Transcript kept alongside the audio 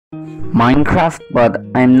Minecraft, but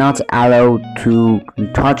I'm not allowed to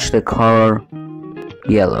touch the color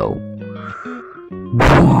yellow.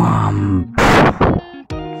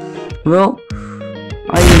 Well,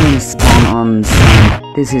 I didn't spawn on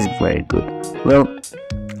sand. This is very good. Well,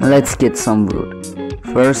 let's get some wood.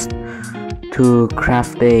 First, to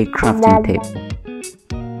craft a crafting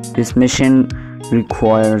table. This mission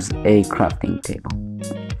requires a crafting table.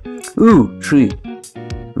 Ooh, tree.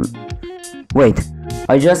 Wait,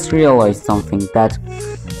 I just realized something, that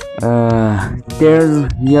there's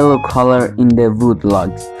yellow color in the wood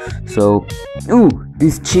logs. So, ooh,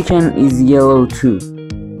 this chicken is yellow too.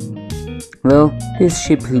 Well, this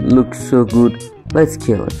sheep looks so good. Let's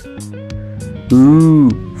kill it. Ooh,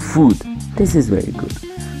 food. This is very good.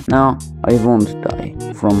 Now I won't die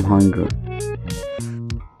from hunger.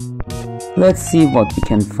 Let's see what we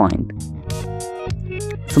can find.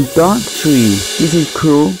 Some dark tree. This is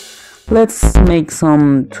cool. Let's make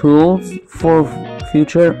some tools for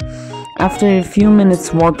future. After a few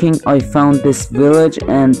minutes walking, I found this village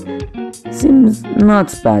and seems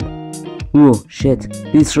not bad. Oh shit,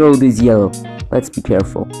 this road is yellow. Let's be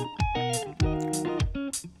careful.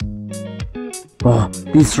 Oh,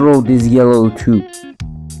 this road is yellow too.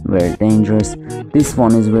 Very dangerous. This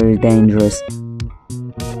one is very dangerous.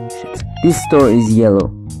 Shit. This door is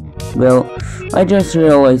yellow. Well, I just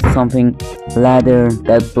realized something. Ladder,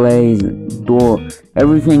 that blaze, door,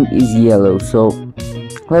 everything is yellow. So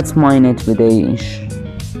let's mine it with a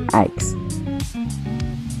axe.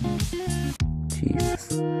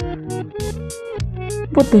 Jesus.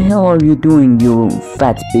 What the hell are you doing, you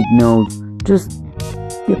fat big nose? Just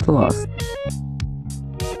get lost.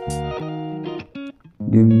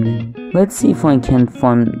 Let's see if I can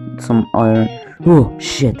find some iron. Oh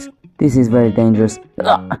shit, this is very dangerous.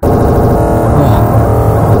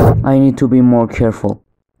 I need to be more careful.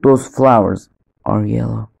 Those flowers are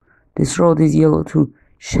yellow. This road is yellow too.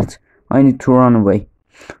 Shit, I need to run away.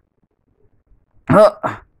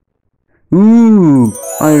 Ooh,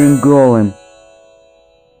 iron golem.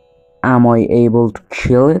 Am I able to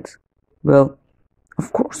kill it? Well,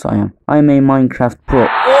 of course I am. I'm a Minecraft pro.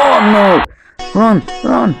 Oh no! Run,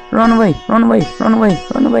 run, run away, run away, run away,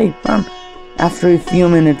 run away, run. After a few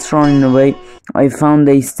minutes running away, I found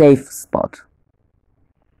a safe spot.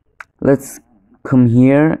 Let's come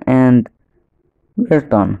here and we're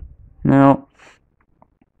done. Now,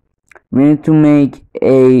 we need to make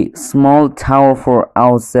a small tower for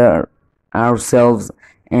ourselves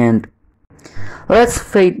and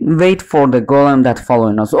let's wait for the golem that's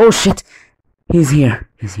following us. Oh shit! He's here.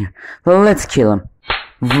 Well, let's kill him.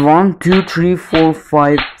 1, 2, 3, 4,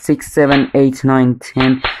 5, 6, 7, 8, 9,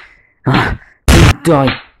 10. Please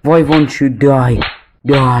die. Why won't you die?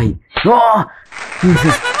 Die. Oh!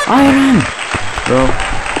 Jesus. Iron! Well,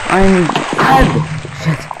 I'm dead.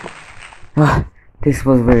 Shit. This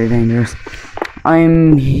was very dangerous.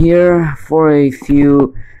 I'm here for a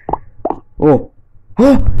few... Oh!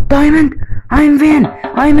 Diamond! I'm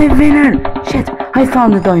a winner! Shit, I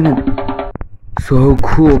found a diamond. So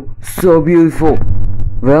cool, so beautiful.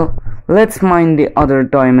 Well, let's mine the other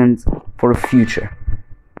diamonds for the future.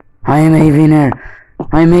 I am a winner.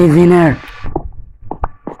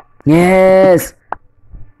 Yes!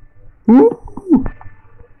 Ooh!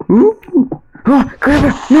 Oh, grab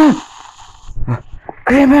her! No!